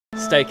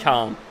Stay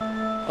calm.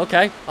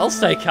 Okay, I'll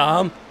stay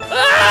calm.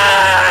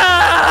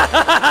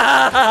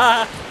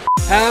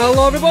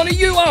 Hello everybody,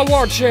 you are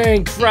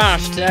watching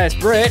Crash Test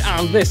Brit,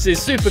 and this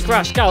is Super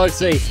Crash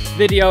Galaxy,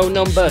 video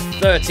number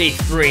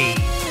 33.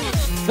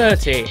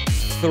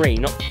 33,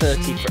 not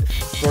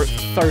 33.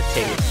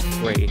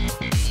 33.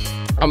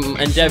 I'm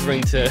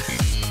endeavouring to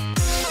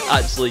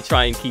actually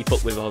try and keep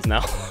up with us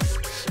now,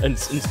 and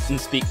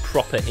speak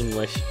proper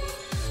English.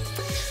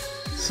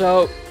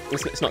 So,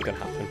 it's not going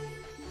to happen.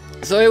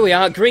 So here we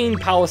are, green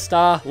power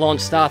star,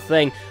 launch star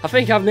thing. I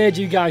think I've made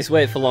you guys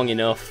wait for long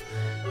enough.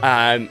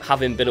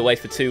 Having been away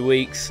for 2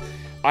 weeks.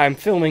 I'm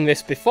filming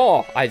this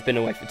before I've been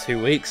away for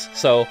 2 weeks,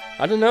 so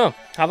I don't know.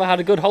 Have I had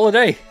a good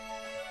holiday?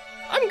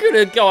 I'm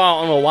gonna go out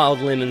on a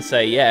wild limb and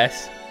say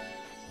yes.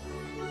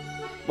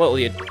 Well,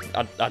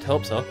 I'd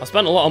hope so. I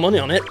spent a lot of money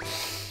on it.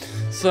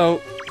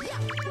 So,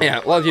 yeah,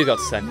 what have you got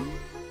to say?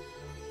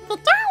 The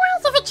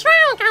doorways of the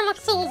Trial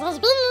Galaxies has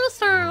been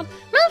restored.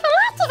 May the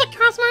light of the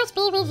cosmos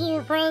be with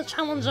you, brave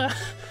challenger.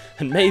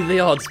 And may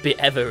the odds be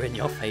ever in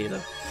your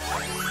favour.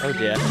 Oh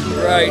dear.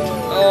 Right.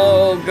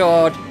 Oh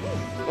god.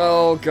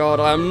 Oh god,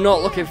 I'm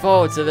not looking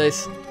forward to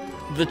this.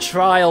 The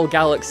Trial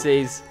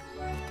Galaxies.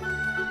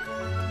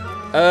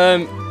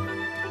 Am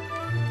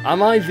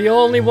I the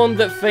only one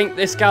that think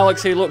this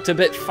galaxy looked a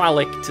bit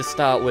phallic to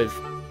start with?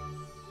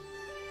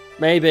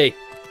 Maybe.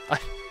 I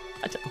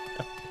don't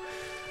know.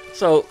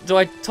 So, do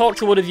I talk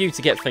to one of you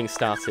to get things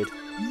started?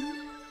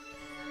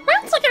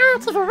 Want to go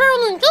to the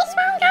rolling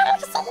Gizmo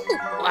Galaxy?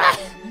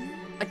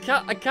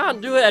 I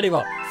can't do it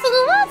anymore. See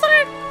you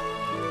later.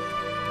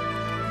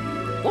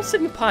 What's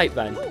in the pipe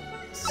then?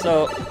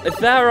 So, if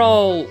they're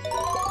all...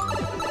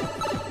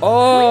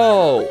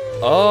 Oh,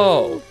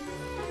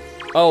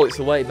 it's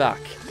the way back.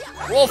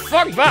 Well,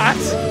 fuck that!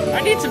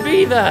 I need to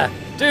be there!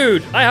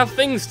 Dude, I have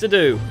things to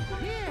do.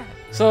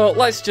 So,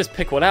 let's just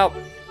pick one out.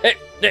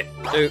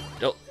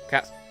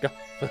 Cats, go,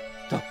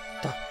 go,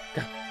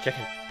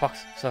 chicken,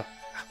 pox, so,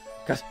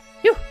 goes,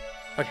 you!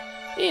 Okay,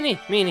 eeny,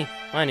 meeny,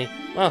 miny,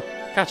 oh,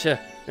 catcher,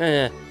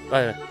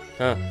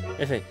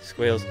 if it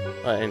squeals,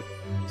 let him,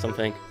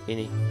 something,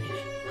 eeny,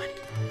 meeny, miny,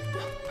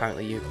 oh,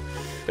 apparently you.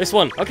 This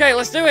one, okay,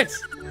 let's do it!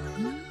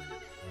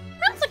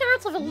 Want to go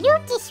to the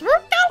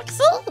Loop-de-Swoop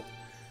Galaxy?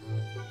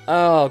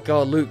 Oh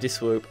god,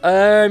 Loop-de-Swoop.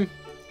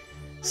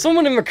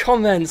 Someone in the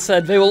comments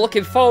said they were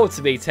looking forward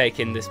to me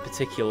taking this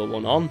particular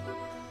one on.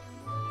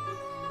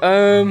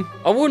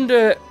 I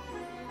wonder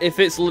if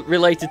it's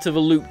related to the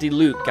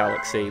Loop-de-Loop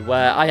Galaxy,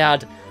 where I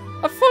had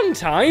a fun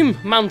time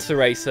manta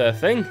ray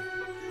surfing.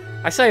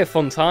 I say a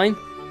fun time.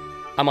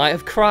 I might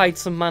have cried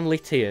some manly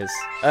tears.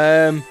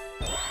 Yeah.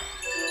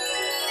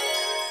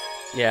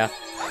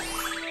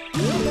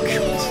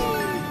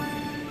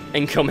 God.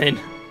 Incoming.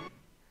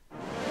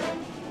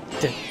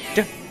 The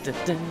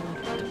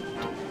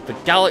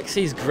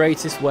galaxy's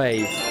greatest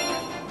wave.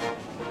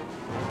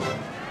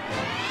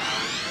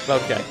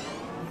 Okay.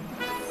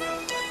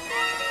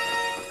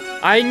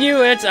 I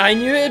knew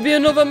it'd be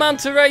another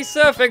manta ray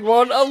surfing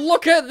one. Oh,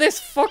 look at this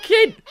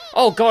fucking...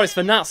 Oh god, it's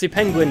the Nazi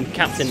penguin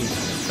captain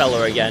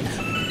fella again.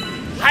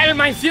 Heil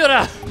mein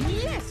Führer!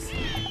 Yes!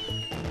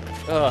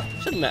 I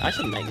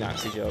shouldn't make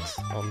Nazi jokes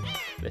on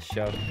this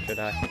show, should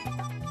I?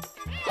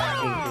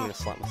 I'm gonna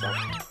slap myself.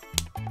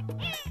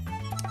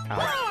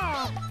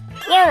 Ow.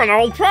 You're an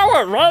old pro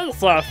at rail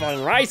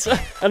surfing, right?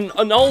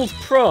 An old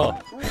pro.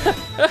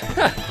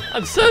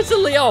 I'm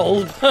certainly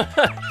old.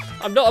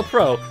 I'm not a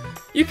pro.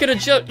 We can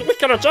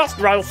adjust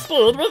rail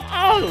speed with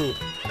A.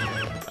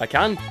 I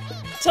can.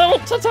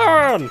 Tilt to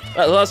turn.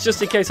 That's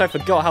just in case I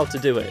forgot how to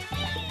do it.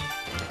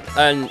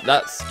 And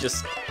that's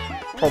just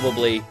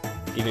probably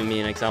giving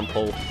me an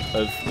example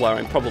of where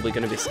I'm probably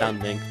going to be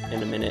standing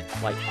in a minute,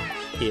 like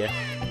here.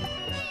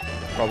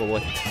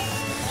 Probably.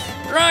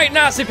 Right,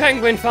 Nazi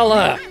penguin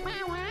fella!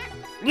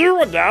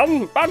 You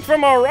again? Back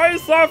from our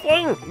race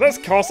surfing? This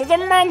course is a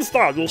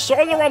monster! You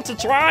sure you want to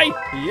try?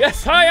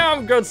 Yes, I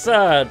am, good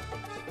sir!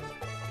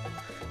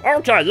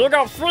 Okay, you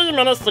got 3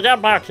 minutes to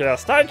get back here.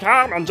 Stay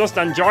calm and just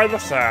enjoy the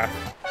surf.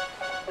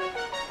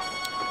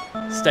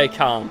 Stay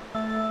calm.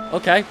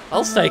 Okay,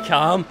 I'll stay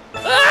calm.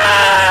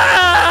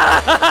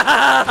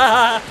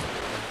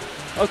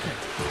 Okay.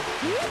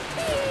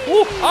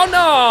 Ooh, oh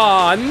no!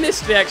 I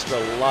missed the extra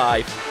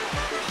life.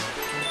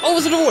 Oh,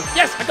 was it a one?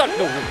 Yes, I got it.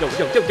 Go.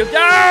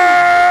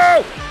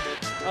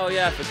 Oh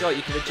yeah, I forgot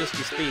you could adjust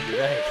your speed with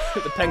A.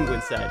 The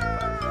penguin said.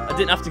 I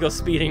didn't have to go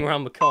speeding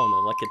around the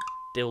corner like a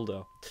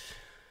dildo.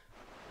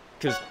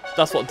 Because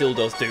that's what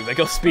dildos do. They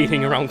go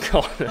speeding around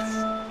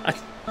corners.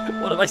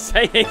 What am I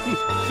saying?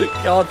 For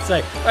God's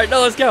sake. Right,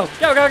 no, let's go.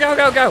 Go.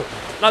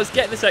 Now let's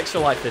get this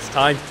extra life this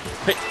time.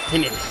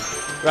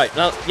 Right,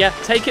 now, yeah,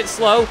 take it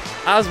slow,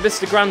 as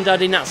Mr.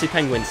 Granddaddy Nazi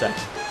Penguin said.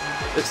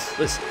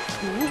 Let's...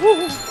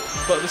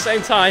 But at the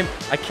same time,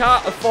 I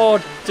can't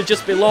afford to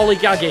just be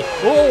lollygagging.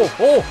 Oh,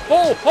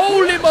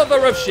 holy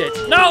mother of shit.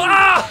 No,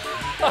 ah!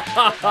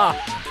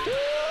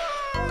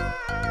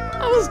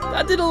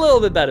 I did a little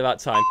bit better that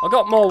time. I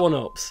got more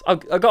one-ups. I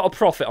got a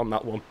profit on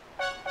that one.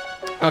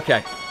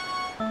 Okay.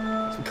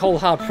 Some cold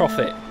hard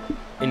profit.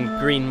 in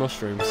green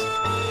mushrooms.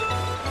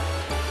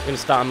 I'm gonna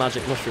start a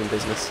magic mushroom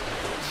business.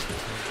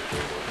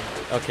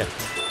 Okay.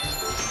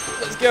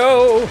 Let's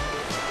go!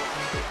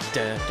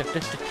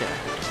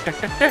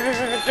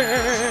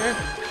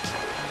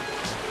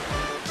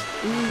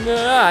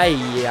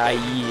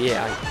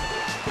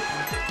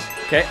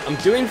 Okay, I'm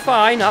doing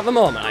fine at the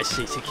moment. I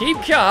need to keep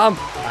calm.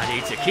 I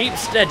need to keep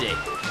steady.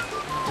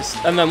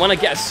 And then when I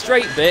get a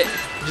straight bit,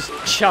 just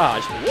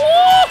charge. Woo!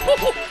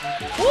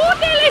 Woo,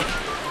 Nelly!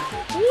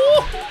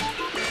 Woo!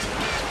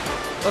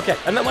 Okay,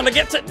 and then when I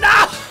get to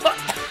no!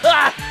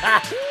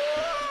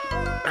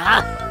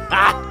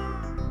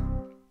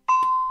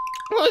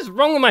 What is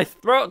wrong with my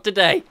throat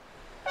today?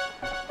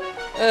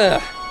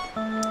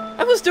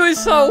 I was doing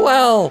so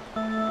well.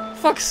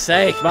 Fuck's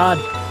sake, man.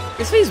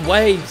 It's these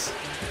waves.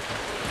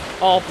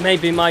 Or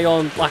maybe my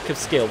own lack of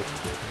skill.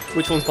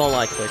 Which one's more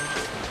likely?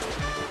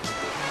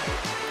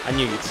 I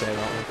knew you'd say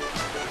that one.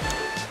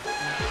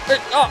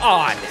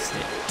 I missed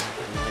it.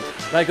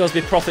 There goes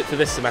my profit for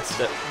this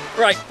semester.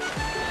 Right.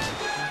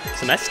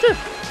 Semester?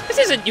 This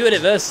isn't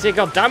university,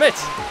 goddammit!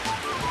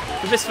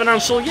 For this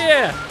financial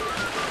year!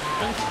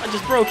 I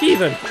just broke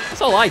even.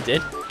 That's all I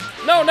did.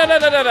 No!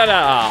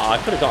 I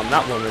could have gotten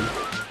that one and,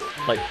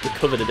 like,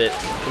 recovered a bit.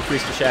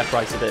 Increased the share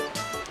price a bit.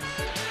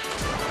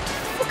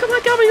 What am I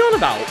going on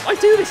about? I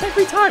do this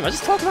every time. I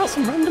just talk about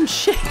some random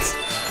shit.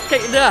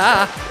 Okay,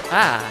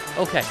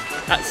 okay.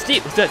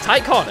 Steep,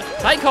 tight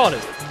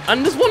corners.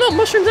 And there's one-up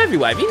mushrooms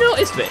everywhere. Have you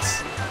noticed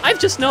this? I've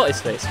just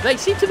noticed this. They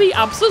seem to be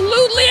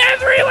absolutely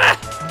everywhere.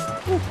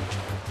 Ooh.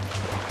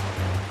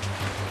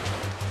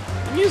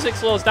 The music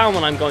slows down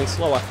when I'm going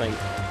slow, I think.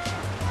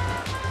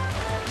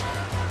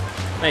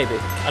 Maybe.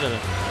 I don't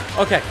know.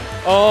 Okay.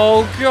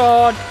 Oh,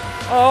 God.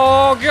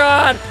 Oh,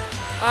 God.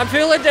 I'm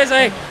feeling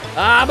dizzy.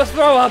 I'm a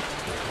throw up.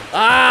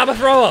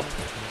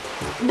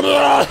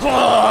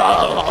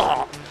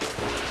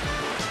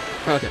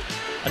 Okay.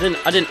 I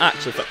didn't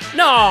actually throw.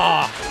 No!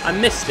 I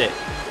missed it.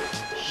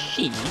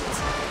 Sheet.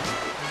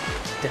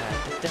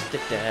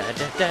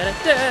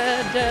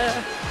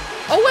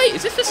 Oh, wait.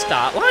 Is this the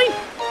start line?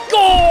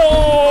 Goal!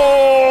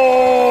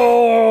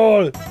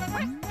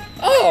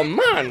 Oh,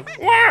 man.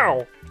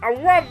 Wow. A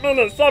 1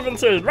 minute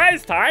 17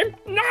 race time?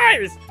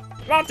 Nice!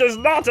 That is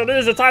not an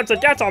easy time to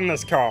get on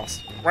this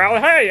course. Well,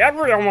 hey,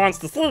 everyone wants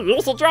to see you,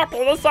 so drop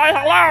in and say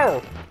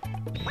hello!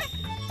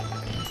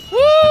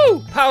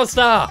 Woo! Power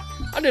star!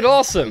 I did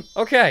awesome.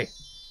 Okay.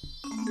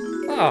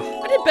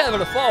 Oh, I did better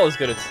than I thought I was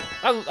gonna.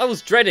 I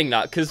was dreading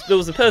that because there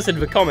was a person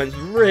in the comments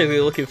really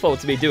looking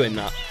forward to me doing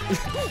that.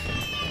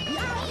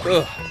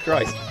 Oh,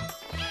 Christ.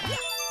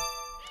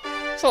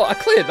 So I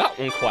cleared that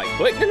one quite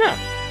quick, didn't I?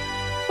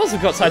 Suppose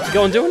I've got time to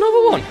go and do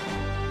another one.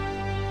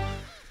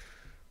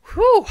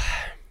 Whew.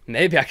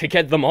 Maybe I could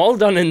get them all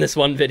done in this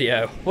one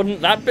video. Wouldn't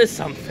that be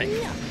something?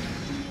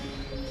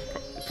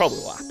 Probably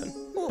will happen.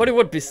 But it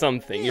would be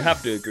something, you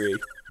have to agree.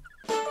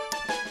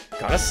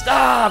 Got a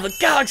star! The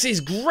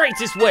galaxy's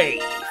greatest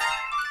wave!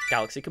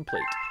 Galaxy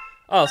complete.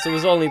 Oh, so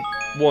there's only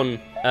one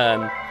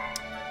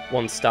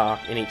star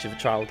in each of the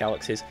Trial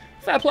Galaxies.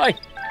 Fair play.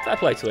 Fair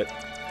play to it,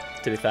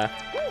 to be fair.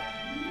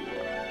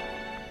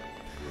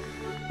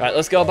 Right,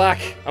 let's go back.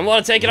 I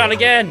want to take it on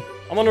again.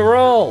 I'm on a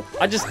roll.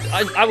 I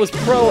was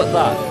pro at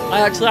that. I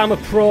actually am a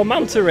pro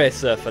manta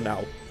racer for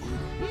now.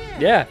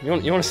 Yeah, you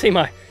want to see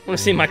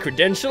my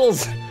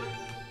credentials?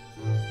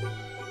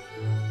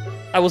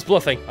 I was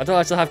bluffing. I don't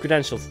actually have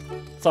credentials.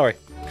 Sorry.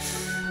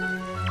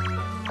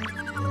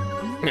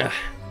 Yeah.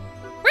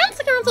 Once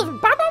again to the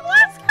Bubble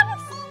Blast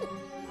Galaxy.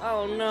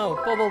 Oh no,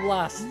 Bubble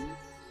Blast.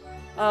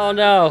 Oh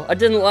no, I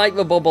didn't like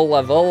the bubble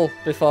level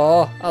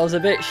before. I was a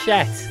bit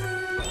shit.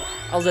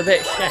 At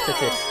it.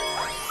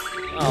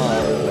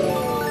 Oh.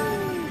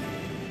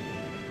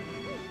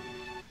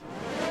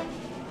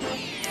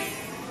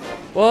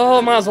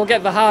 Well, might as well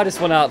get the hardest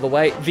one out of the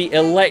way. The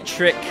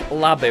electric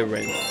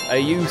labyrinth. Are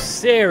you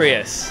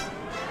serious?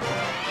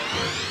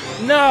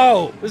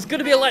 No! There's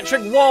gonna be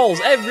electric walls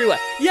everywhere.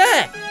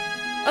 Yeah!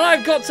 And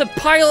I've got to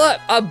pilot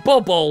a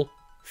bubble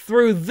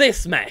through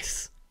this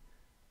mess.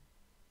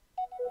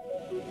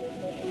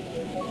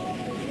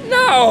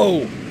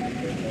 No!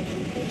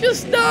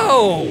 Just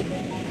no!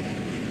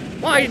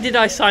 Why did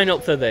I sign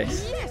up for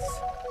this? Yes.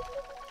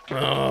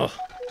 Oh.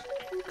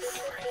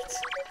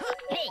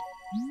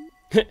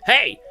 Great.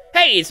 Hey,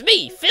 it's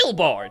me, Phil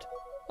Board.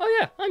 Oh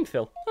yeah, I'm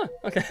Phil. Huh,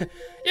 okay.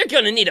 You're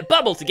gonna need a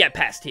bubble to get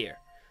past here.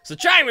 So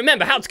try and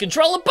remember how to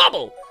control a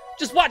bubble.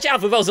 Just watch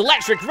out for those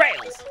electric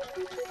rails.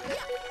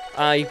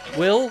 I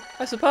will,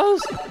 I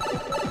suppose.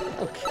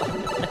 Okay,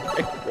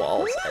 electric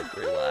walls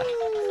everywhere.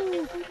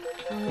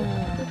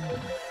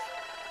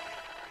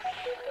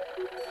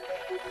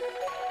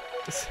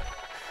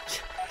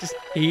 Just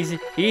easy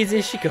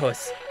as she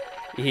goes.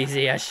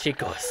 Easy as she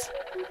goes.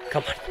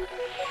 Come on,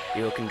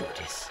 you can do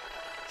this.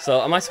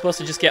 So, am I supposed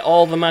to just get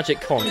all the magic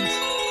coins?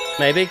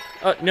 Maybe?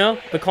 No,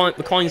 the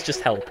coins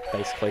just help,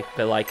 basically.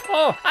 They're like,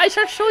 oh, I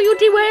shall show you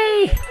the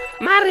way!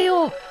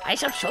 Mario, I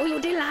shall show you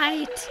the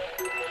light!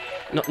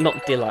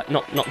 Not delight,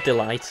 not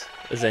delight,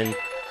 as in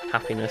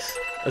happiness,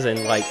 as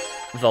in, like,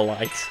 the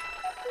light.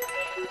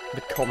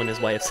 the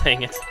commonest way of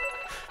saying it.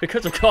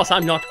 Because, of course,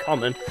 I'm not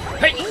common.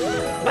 Hey!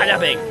 Bada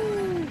bing!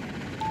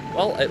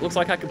 Well, it looks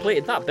like I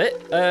completed that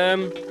bit.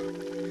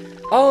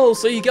 Oh,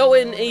 so you go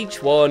in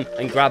each one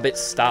and grab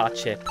its star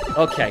chip.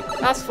 Okay,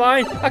 that's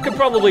fine. I could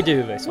probably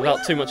do this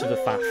without too much of a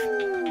faff.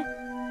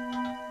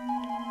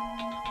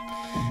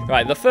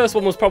 Right, the first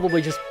one was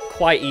probably just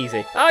quite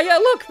easy. Oh, yeah,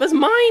 look, there's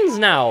mines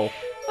now.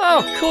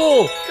 Oh,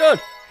 cool, good.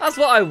 That's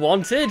what I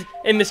wanted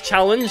in this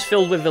challenge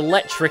filled with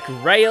electric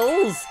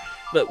rails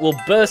that will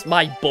burst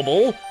my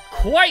bubble.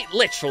 Quite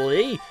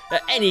literally,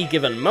 at any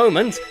given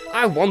moment,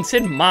 I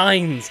wanted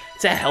mines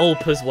to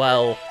help as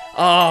well.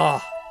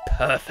 Ah,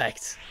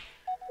 perfect.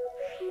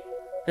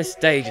 This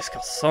day just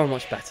got so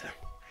much better.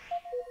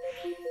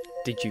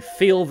 Did you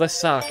feel the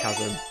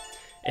sarcasm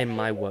in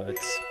my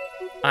words?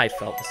 I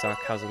felt the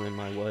sarcasm in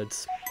my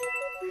words.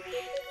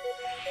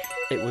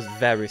 It was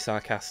very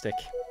sarcastic.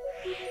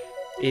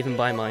 Even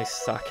by my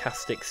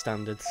sarcastic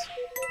standards.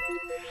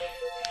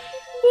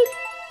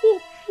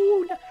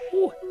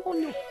 Oh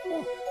no.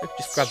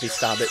 Just grab these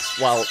star bits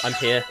while I'm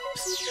here,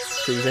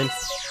 just cruising.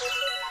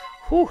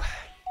 Whew.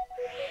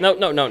 No,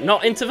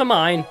 not into the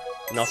mine.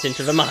 Not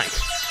into the mine.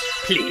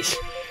 Please.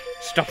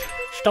 Stop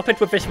it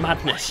with this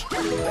madness.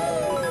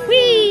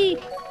 Whee!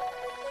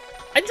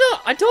 I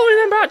don't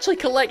remember actually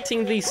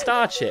collecting these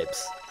star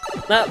chips.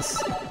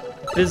 That's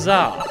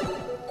bizarre.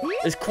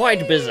 It's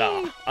quite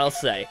bizarre, I'll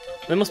say.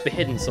 They must be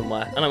hidden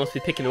somewhere, and I must be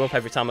picking them up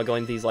every time I go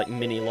in these like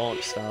mini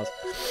launch stars.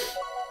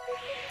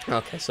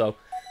 Okay, so.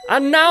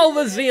 And now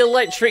there's the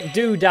electric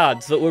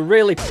doodads that were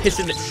really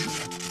pissing it.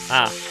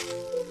 Ah.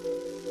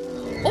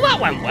 Well, that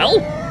went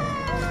well.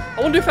 I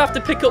wonder if I have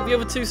to pick up the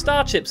other 2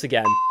 star chips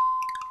again.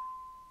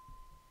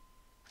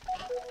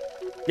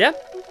 Yeah?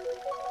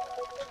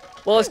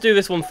 Well, let's do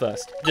this one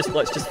first.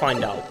 Let's just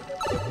find out.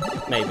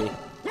 Maybe.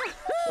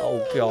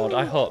 Oh god,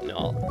 I hope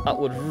not. That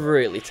would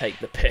really take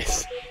the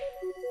piss.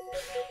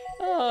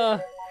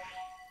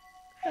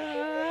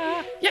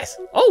 Yes!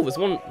 Oh, there's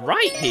one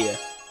right here.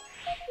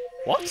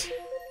 What?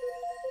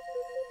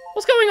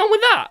 What's going on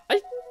with that?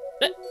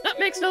 That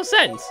makes no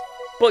sense.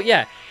 But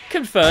yeah,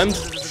 confirmed.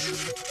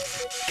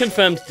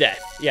 Confirmed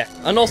death. Yeah,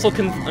 and also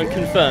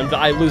confirmed that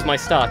I lose my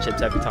star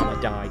chips every time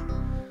I die.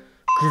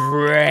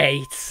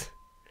 Great.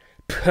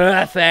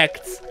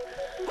 Perfect.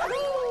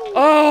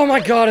 Oh my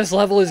god, this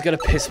level is gonna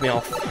piss me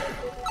off.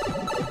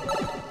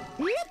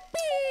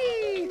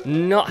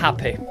 Not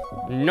happy.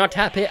 Not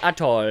happy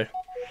at all.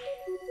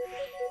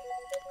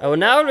 I will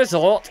now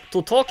resort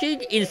to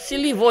talking in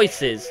silly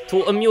voices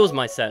to amuse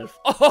myself.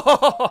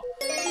 Oh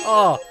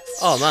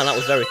man, that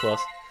was very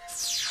close.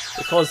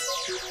 Because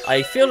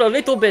I feel a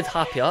little bit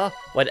happier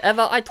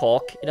whenever I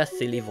talk in a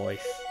silly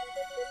voice.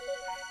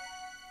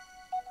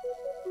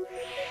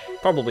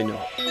 Probably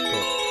not. But...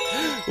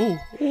 Ooh.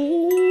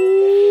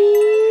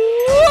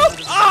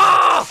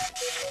 Ah!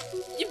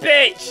 You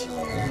bitch!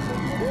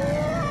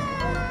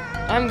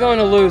 I'm going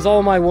to lose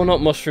all my one-up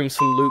mushrooms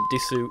from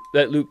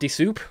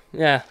loop-de-soup.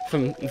 Yeah,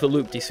 from the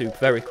loop-de-soup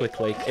very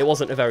quickly. It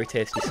wasn't a very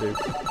tasty soup.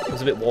 It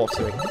was a bit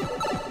watery.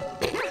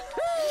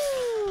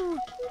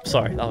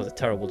 Sorry, that was a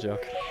terrible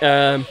joke.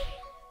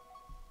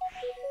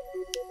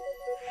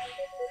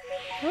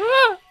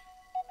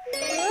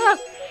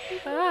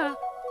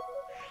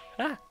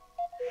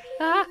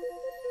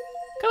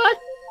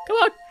 Come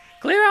on,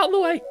 clear out the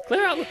way,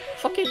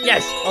 fucking,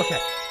 yes, okay.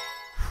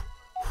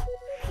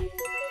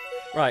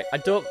 Right, I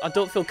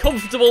don't feel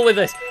comfortable with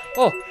this.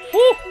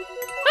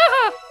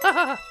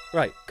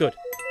 Right, good.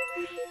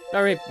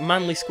 Very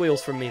manly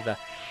squeals from me there.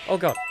 Oh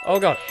god,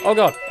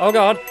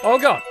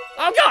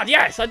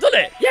 yes, I done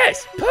it,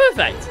 yes,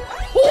 perfect.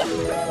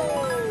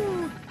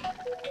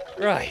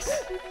 Right,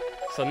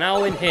 so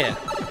now in here.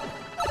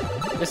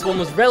 This one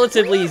was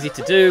relatively easy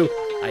to do.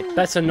 I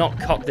better not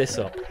cock this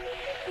up.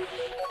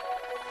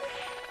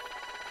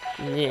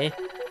 Yeah.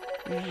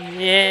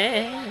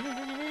 Okay,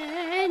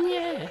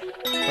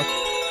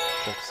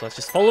 cool. So let's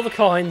just follow the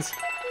coins.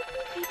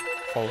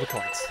 Follow the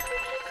coins.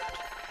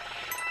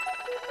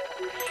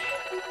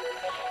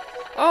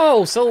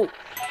 Oh, so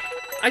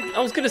I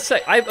was gonna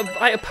say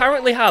I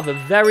apparently have a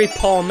very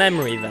poor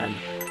memory then,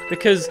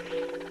 because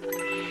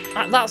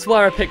that's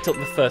where I picked up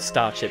the first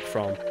star chip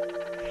from.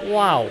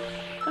 Wow,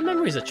 my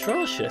memory's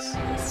atrocious.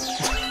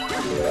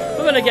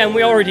 But then again,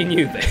 we already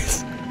knew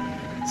this,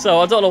 so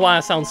I don't know why I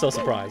sound so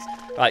surprised.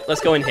 Right,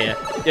 let's go in here.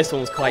 This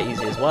one was quite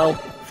easy as well,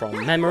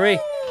 from memory.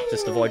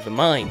 Just avoid the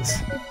mines.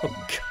 Oh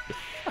god, the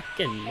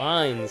fucking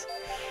mines.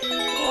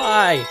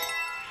 Why?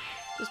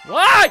 Just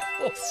why?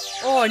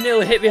 Oh, I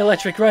nearly hit the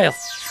electric rail.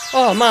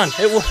 Oh man,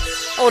 that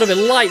would have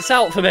been lights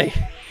out for me.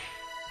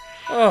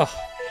 Oh.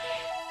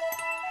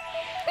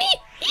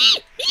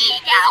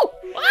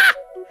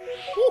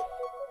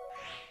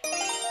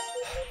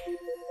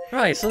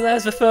 Right, so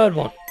there's the third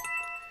one.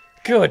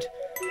 Good.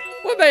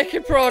 We're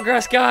making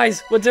progress,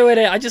 guys. We're doing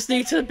it. I just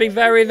need to be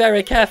very,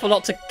 very careful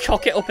not to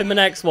cock it up in the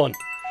next one.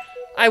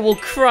 I will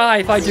cry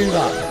if I do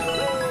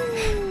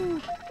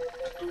that.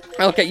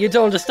 Okay, you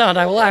don't understand.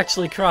 I will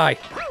actually cry.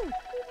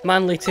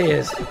 Manly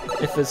tears,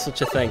 if there's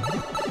such a thing.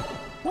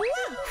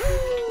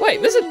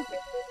 Wait,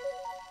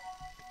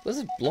 there's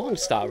a launch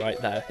star right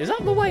there. Is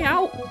that the way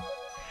out?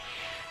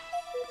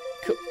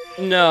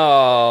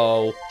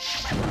 No.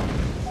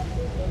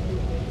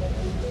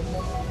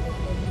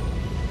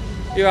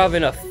 You're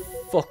having a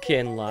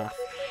fucking laugh.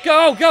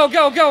 Go, go,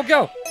 go, go,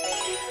 go!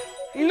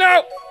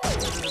 No!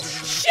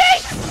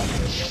 Shit!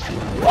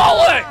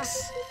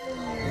 Bollocks!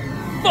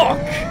 Fuck!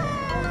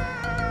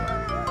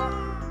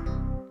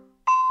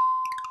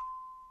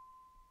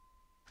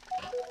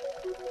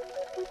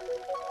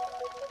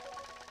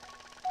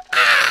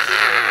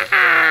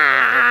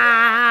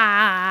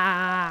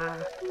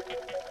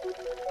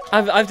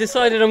 I've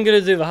decided I'm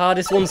gonna do the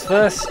hardest ones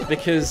first,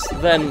 because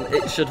then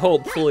it should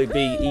hopefully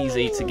be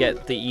easy to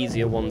get the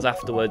easier ones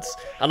afterwards,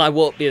 and I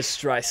won't be as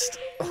stressed.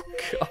 Oh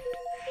god.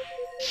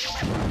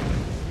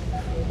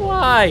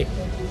 Why?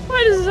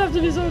 Why does this have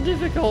to be so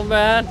difficult,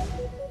 man?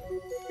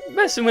 You're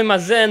messing with my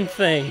Zen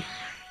thing.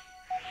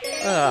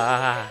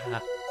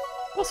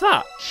 What's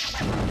that?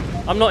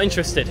 I'm not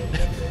interested.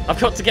 I've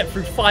got to get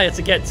through fire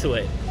to get to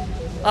it.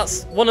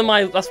 That's one of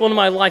my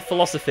life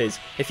philosophies.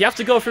 If you have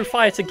to go through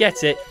fire to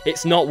get it,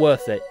 it's not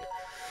worth it.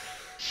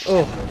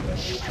 Oh.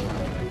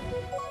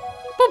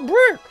 But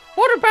Brick,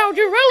 what about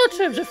your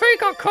relatives if they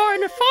got caught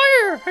in a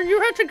fire and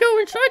you had to go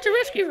inside to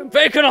rescue them?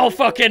 They can all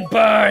fucking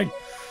burn!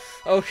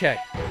 Okay.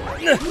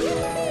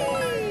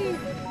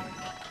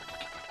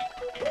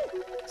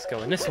 Let's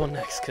go in this one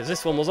next, because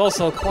this one was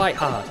also quite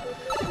hard.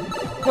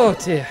 Oh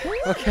dear.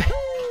 Okay.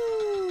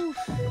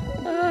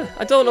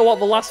 I don't know what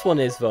the last one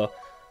is though.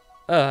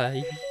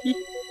 Okay.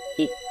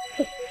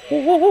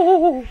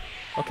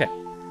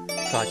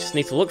 So I just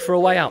need to look for a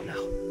way out now.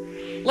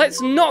 Let's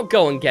not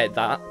go and get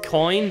that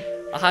coin.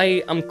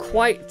 I am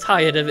quite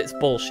tired of its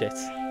bullshit.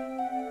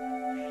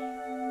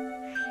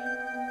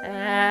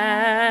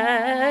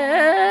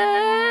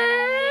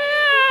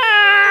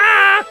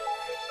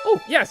 Oh,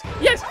 yes,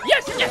 yes,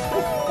 yes, yes!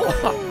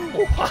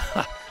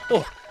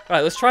 Oh.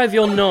 Right, let's try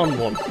the unknown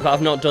one that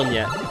I've not done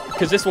yet.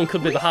 Because this one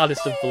could be the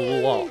hardest of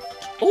the lot.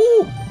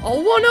 Oh,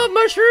 a one-up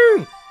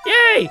mushroom!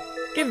 Yay!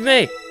 Give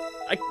me!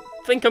 I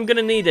think I'm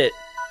gonna need it.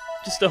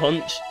 Just a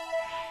hunch.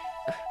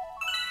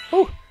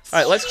 Oh,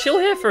 alright, let's chill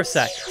here for a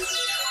sec.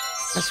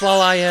 That's while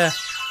I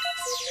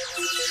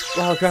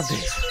grab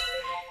these.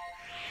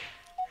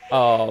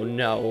 Oh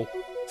no.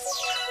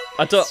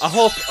 I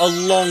hope a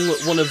long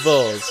one of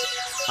those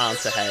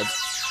aren't ahead.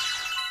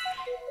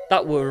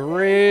 That would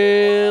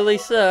really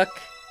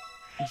suck.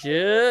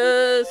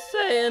 Just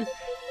saying.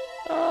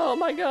 Oh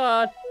my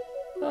god.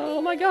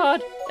 Oh my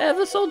god,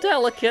 ever so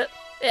delicate,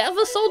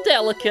 ever so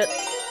delicate.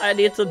 I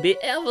need to be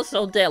ever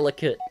so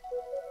delicate.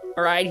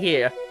 Right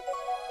here,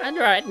 and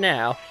right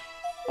now.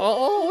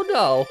 Oh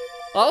no,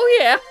 oh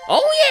yeah,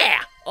 oh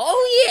yeah,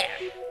 oh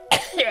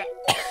yeah.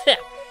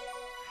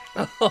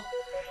 Oh,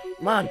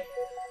 man.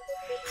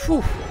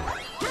 Whew.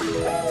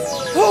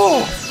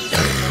 Oh.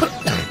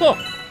 Oh,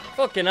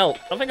 fucking hell,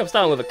 I think I'm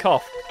starting with a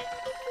cough.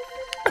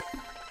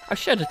 I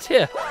shed a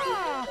tear.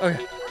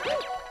 Okay.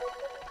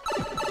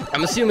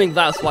 I'm assuming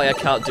that's why I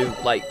can't do,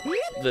 like,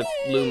 the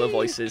Luma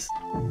voices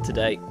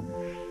today.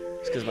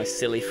 It's because of my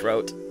silly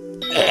throat.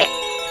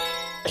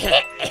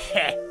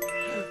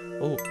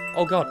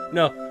 Oh god,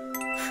 no.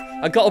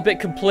 I got a bit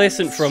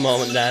complacent for a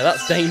moment there.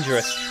 That's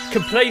dangerous.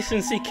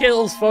 Complacency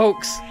kills,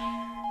 folks.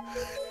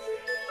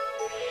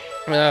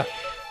 Oh,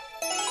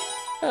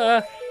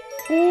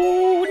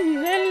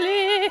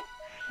 Nelly.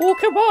 Oh,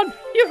 come on.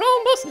 You're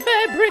almost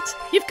there, Brit.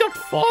 You've got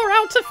 4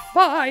 out of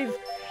 5.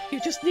 You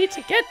just need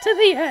to get to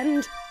the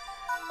end.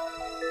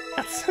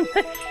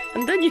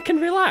 And then you can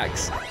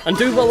relax and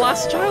do the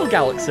last Trial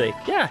Galaxy.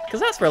 Yeah, because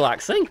that's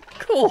relaxing.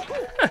 Cool.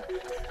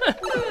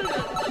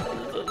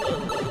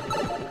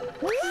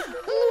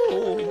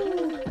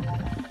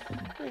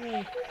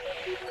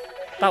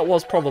 That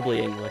was probably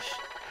English.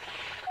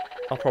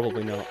 Oh,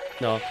 probably not.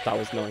 No, that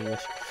was not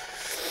English.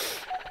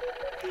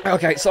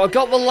 Okay, so I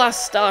got the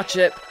last star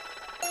chip,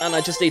 and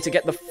I just need to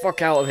get the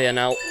fuck out of here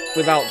now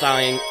without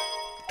dying.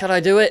 Can I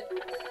do it?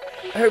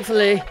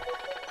 Hopefully.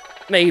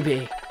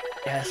 Maybe.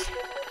 Yes.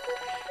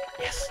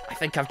 Yes, I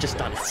think I've just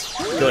done it.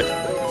 Good.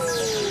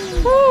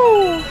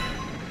 Woo!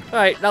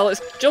 Alright, now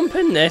let's jump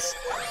in this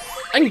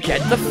and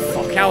get the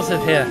fuck out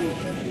of here.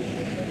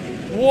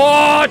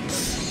 What?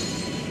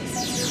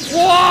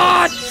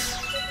 What?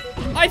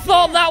 I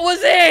thought that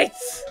was it!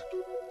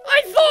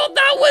 I thought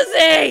that was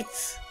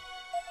it!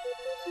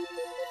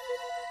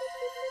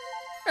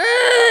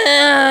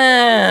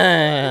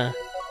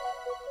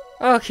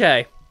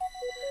 Okay.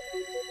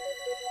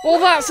 Well,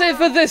 that's it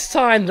for this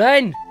time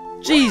then.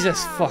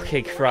 Jesus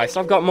fucking Christ,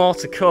 I've got more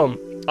to come.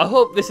 I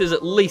hope this is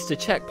at least a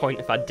checkpoint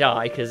if I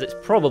die, because it's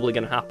probably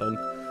going to happen.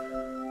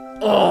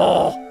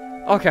 Oh!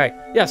 Okay,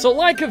 yeah, so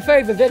like and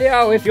favourite the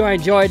video if you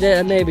enjoyed it,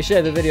 and maybe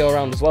share the video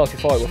around as well if you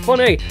thought it was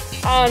funny.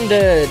 And,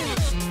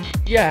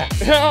 yeah,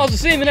 I'll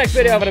see you in the next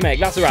video I'm going to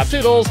make. That's a wrap.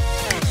 Toodles!